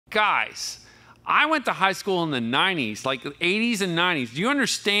guys, I went to high school in the 90s, like the 80s and 90s. Do you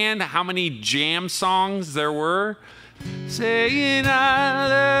understand how many jam songs there were? Saying I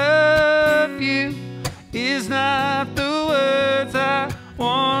love you is not the words I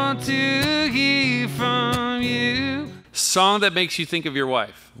want to hear from you. Song that makes you think of your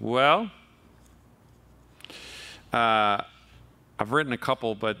wife. Well, I've written a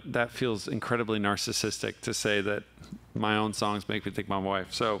couple, but that feels incredibly narcissistic to say that my own songs make me think of my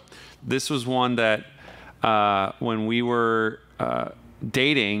wife. So this was one that when we were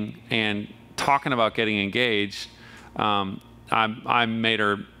dating and talking about getting engaged, I made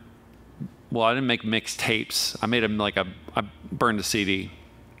her, well, I didn't make mixtapes. I made them like I burned a CD.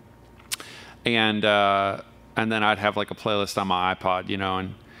 And then I'd have like a playlist on my iPod, you know,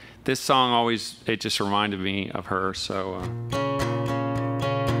 and this song always, it just reminded me of her, so.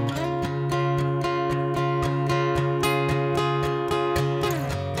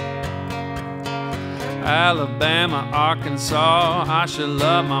 Alabama, Arkansas, I should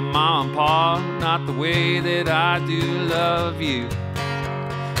love my mom and pa, not the way that I do love you.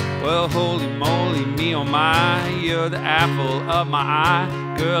 Well, holy moly, me oh my, you're the apple of my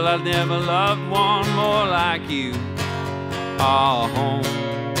eye. Girl, I never loved one more like you. Oh,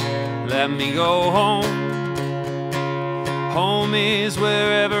 home, let me go home. Home is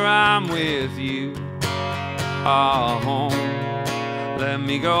wherever I'm with you. Oh, home, let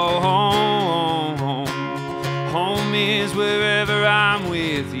me go home. Home is wherever I'm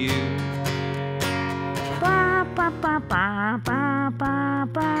with you. Ba, ba, ba, ba, ba, ba,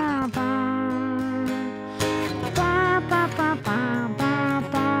 ba, ba. Ba, ba, ba, ba, ba,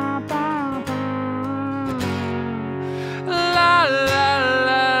 ba, ba, ba. La, la,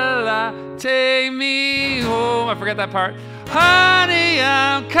 la, la, take me home. I forgot that part. Honey,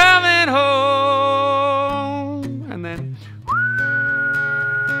 I'm coming home. And then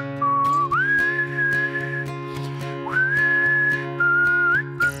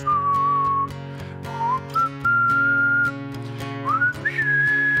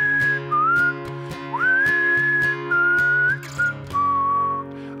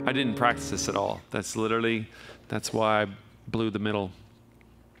I didn't practice this at all. That's why I blew the middle.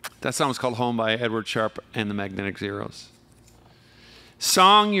 That song was called Home by Edward Sharpe and the Magnetic Zeros.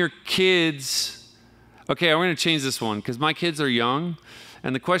 Song your kids. Okay, I'm going to change this one because my kids are young.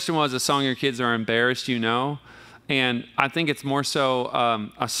 And the question was a song your kids are embarrassed you know. And I think it's more so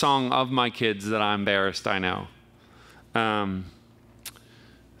a song of my kids that I'm embarrassed I know. I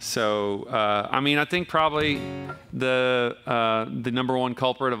mean, I think probably the number one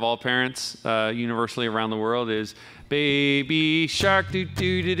culprit of all parents universally around the world is baby shark doo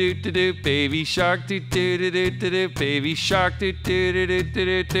doo doo doo doo doo, baby shark doo doo doo doo doo doo, baby shark doo doo doo doo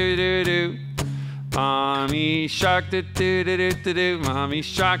doo doo doo doo. Mommy shark doo doo doo doo doo doo, mommy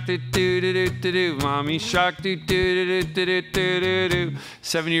shark doo doo doo doo doo doo, mommy shark doo doo doo doo doo doo doo doo.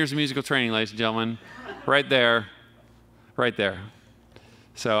 7 years of musical training, ladies and gentlemen, right there, right there.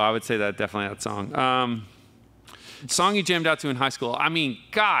 So I would say that definitely that song. Song you jammed out to in high school. I mean,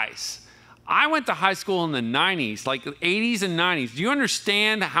 guys, I went to high school in the 90s, like the 80s and 90s. Do you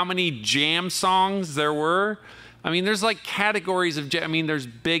understand how many jam songs there were? I mean, there's like categories of jam. I mean, there's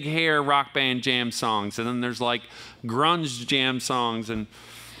big hair rock band jam songs, and then there's like grunge jam songs, and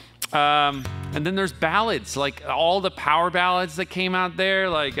then there's ballads, like all the power ballads that came out there,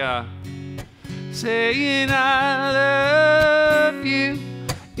 like saying I love you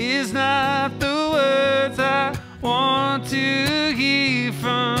is not the words I want to hear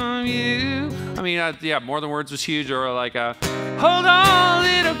from you. I mean, yeah, More Than Words was huge, or like, hold on,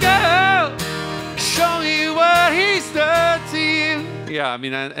 little girl, show me what he's done to you. Yeah, I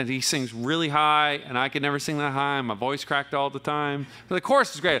mean, and he sings really high, and I could never sing that high, and my voice cracked all the time. But the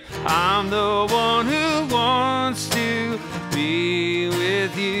chorus is great. I'm the one who wants to be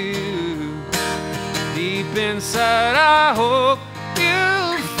with you. Deep inside, I hope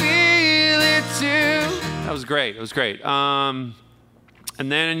you feel it too. That was great. It was great. And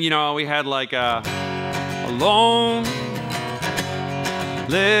then, you know, we had like a lone,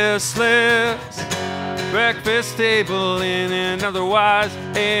 listless breakfast table in an otherwise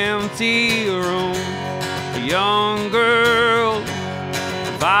empty room. A young girl,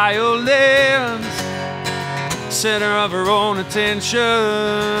 violins, center of her own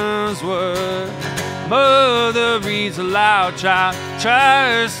attentions were. Mother reads aloud, child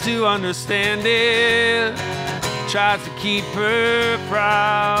tries to understand it, tries to keep her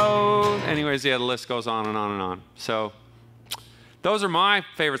proud. Anyways, yeah, the list goes on and on and on. So those are my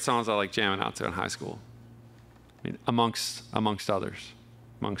favorite songs I like jamming out to in high school. I mean, amongst others.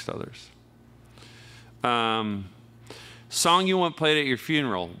 Song you want played at your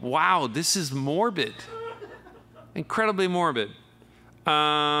funeral. Wow, this is morbid. Incredibly morbid.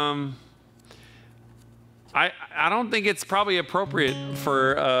 I don't think it's probably appropriate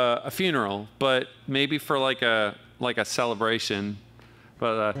for a funeral, but maybe for like a celebration.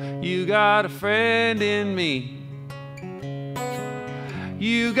 But you got a friend in me.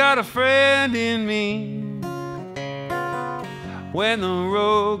 You got a friend in me. When the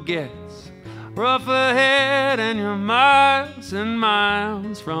road gets rough ahead and you're miles and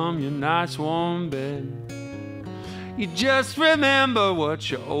miles from your nice warm bed, you just remember what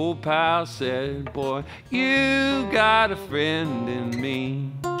your old pal said. Boy, you got a friend in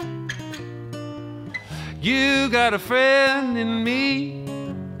me. You got a friend in me.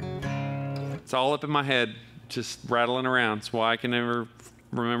 It's all up in my head, just rattling around. It's why I can never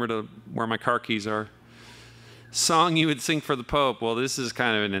remember where my car keys are. Song you would sing for the Pope. Well, this is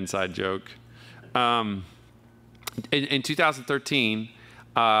kind of an inside joke. In 2013,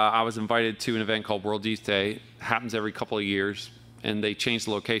 I was invited to an event called World Youth Day. It happens every couple of years, and they changed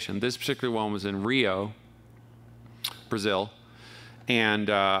the location. This particular one was in Rio, Brazil, and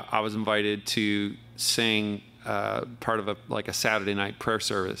I was invited to sing part of a Saturday night prayer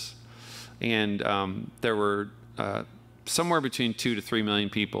service. And there were somewhere between 2 to 3 million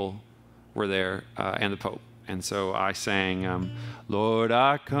people were there, and the Pope. And so I sang, Lord,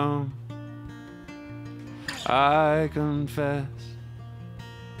 I come, I confess,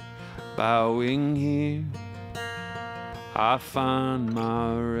 bowing here, I find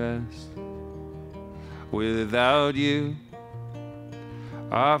my rest. Without you,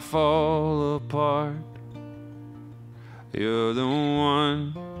 I fall apart. You're the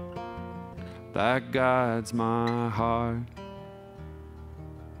one that guides my heart.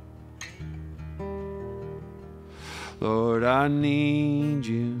 Lord, I need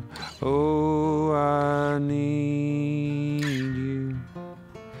you. Oh, I need you.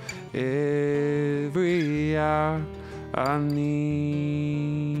 Every hour I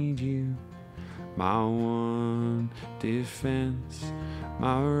need you. My one defense,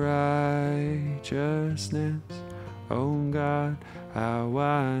 my righteousness. Oh God, how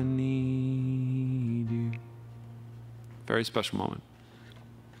I need you. Very special moment.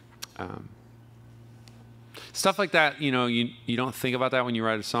 Stuff like that, you know, you don't think about that when you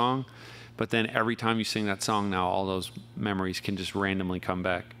write a song, but then every time you sing that song now, all those memories can just randomly come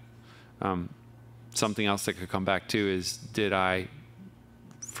back. Something else that could come back too is, did I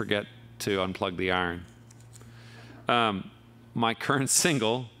forget to unplug the iron? My current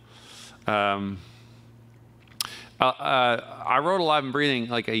single, I wrote Alive and Breathing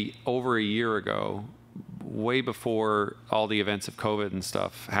like over a year ago, way before all the events of COVID and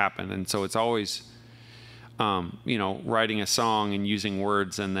stuff happened. And so it's always, you know, writing a song and using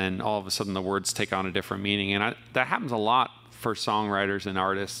words, and then all of a sudden the words take on a different meaning. And that happens a lot for songwriters and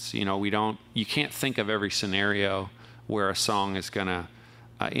artists. You know, you can't think of every scenario where a song is gonna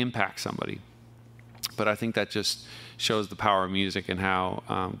impact somebody. But I think that just shows the power of music and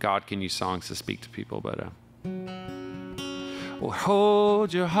how God can use songs to speak to people. But or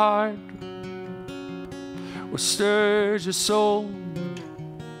hold your heart, or stirs your soul,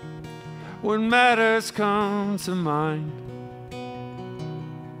 when matters come to mind.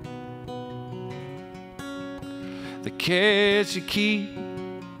 The cares you keep,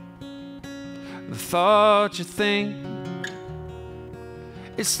 the thoughts you think,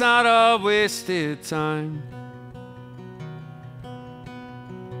 it's not all wasted time.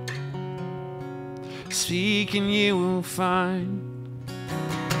 Seek and you will find.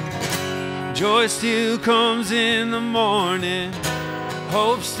 Joy still comes in the morning.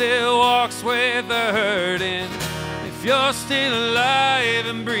 Hope still walks with the hurting. If you're still alive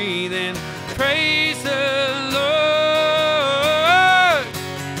and breathing, praise the Lord.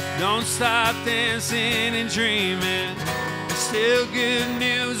 Don't stop dancing and dreaming. There's still good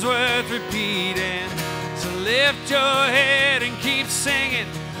news worth repeating. So lift your head and keep singing.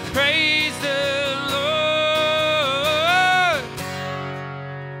 Praise the Lord.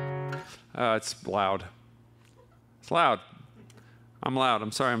 It's loud. It's loud. I'm loud.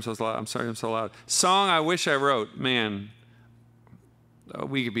 I'm sorry I'm so loud. I'm sorry I'm so loud. Song I wish I wrote. Man,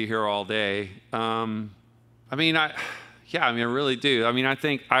 we could be here all day. I really do. I mean, I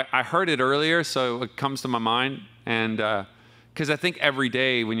think I heard it earlier, so it comes to my mind. And because I think every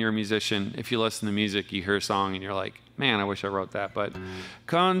day when you're a musician, if you listen to music, you hear a song and you're like, man, I wish I wrote that. But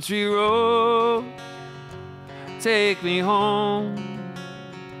country road, take me home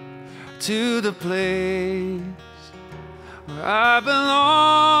to the place where I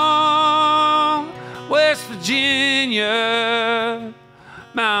belong, West Virginia,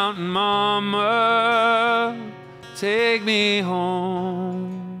 Mountain Mama, take me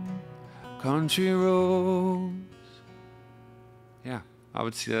home, country roads. Yeah, I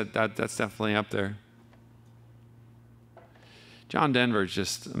would see that's definitely up there. John Denver is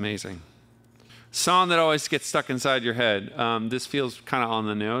just amazing. Song that always gets stuck inside your head. This feels kind of on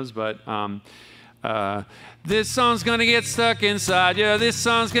the nose, but this song's gonna get stuck inside you. This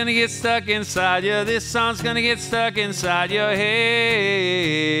song's gonna get stuck inside you. This song's gonna get stuck inside your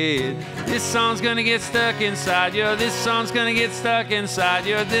head. This song's gonna get stuck inside you. This song's gonna get stuck inside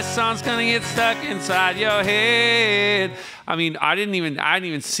you. This song's gonna get stuck inside your head. I mean, I hadn't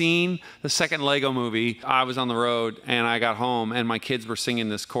even seen the second Lego movie. I was on the road and I got home and my kids were singing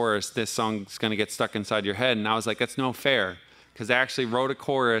this chorus, this song's gonna get stuck inside your head. And I was like, that's no fair. Because they actually wrote a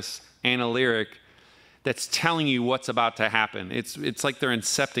chorus and a lyric that's telling you what's about to happen. It's like they're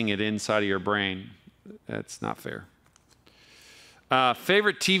incepting it inside of your brain. That's not fair.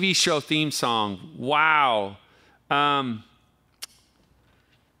 Favorite TV show theme song? Wow. I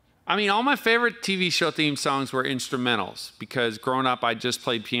mean, all my favorite TV show theme songs were instrumentals because growing up, I just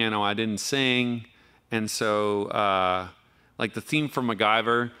played piano. I didn't sing. And so, like the theme from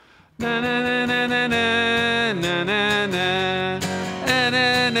MacGyver. Na, na, na, na, na, na, na, na, na,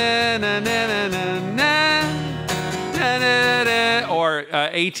 na, na, na, na, na, na, or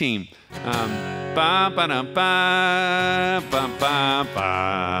A-Team. That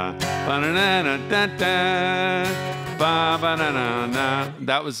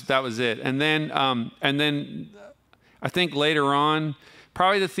was it. And then I think later on,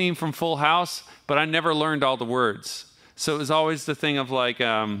 probably the theme from Full House, but I never learned all the words. So it was always the thing of like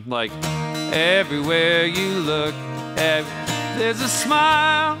everywhere you look, there's a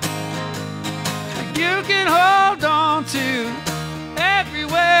smile you can hold on to.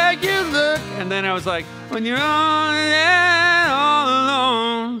 Everywhere you look. And then I was like, when you're on and all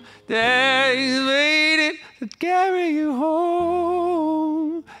alone, there's waiting to carry you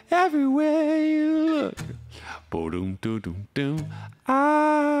home. Everywhere you look. Boom, doo, doo, doo.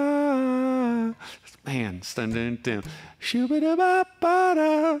 Ah, man, stun, dun, dun.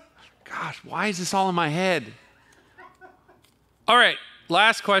 Shoo-ba-da-ba-ba-da. Gosh, why is this all in my head? All right,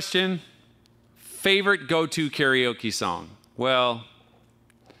 last question. Favorite go-to karaoke song? Well,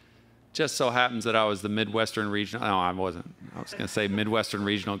 just so happens that I was the Midwestern Regional, no, I wasn't. I was going to say Midwestern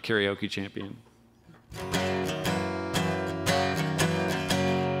Regional Karaoke Champion.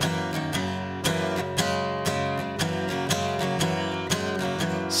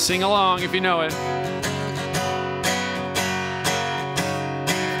 Sing along if you know it.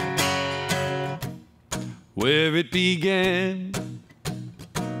 Where it began,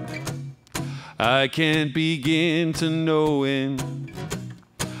 I can't begin to know it,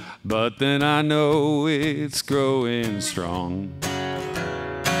 but then I know it's growing strong.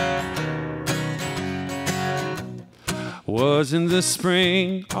 Was in the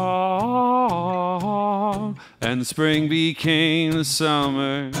spring, oh, and the spring became the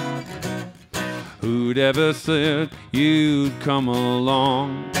summer. Who'd ever thought you'd come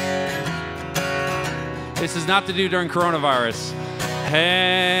along? This is not to do during coronavirus. Hands,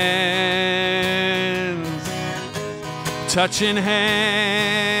 touching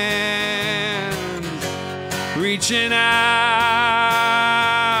hands, reaching out,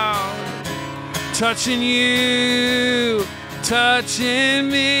 touching you, touching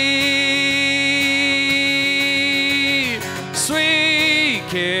me. Sweet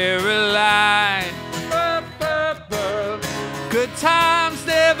Caroline, good times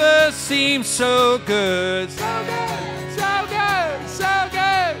never seem so good. So good, so good, so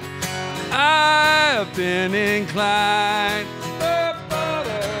good. I've been inclined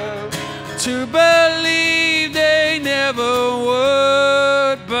to believe they never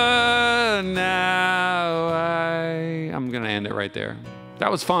would, but now I'm gonna end it right there.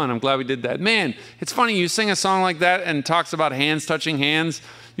 That was fun. I'm glad we did that. Man, it's funny, you sing a song like that and talks about hands touching hands.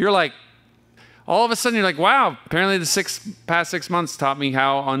 You're like, all of a sudden you're like, wow, apparently the past 6 months taught me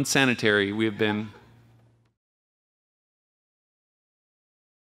how unsanitary we have been.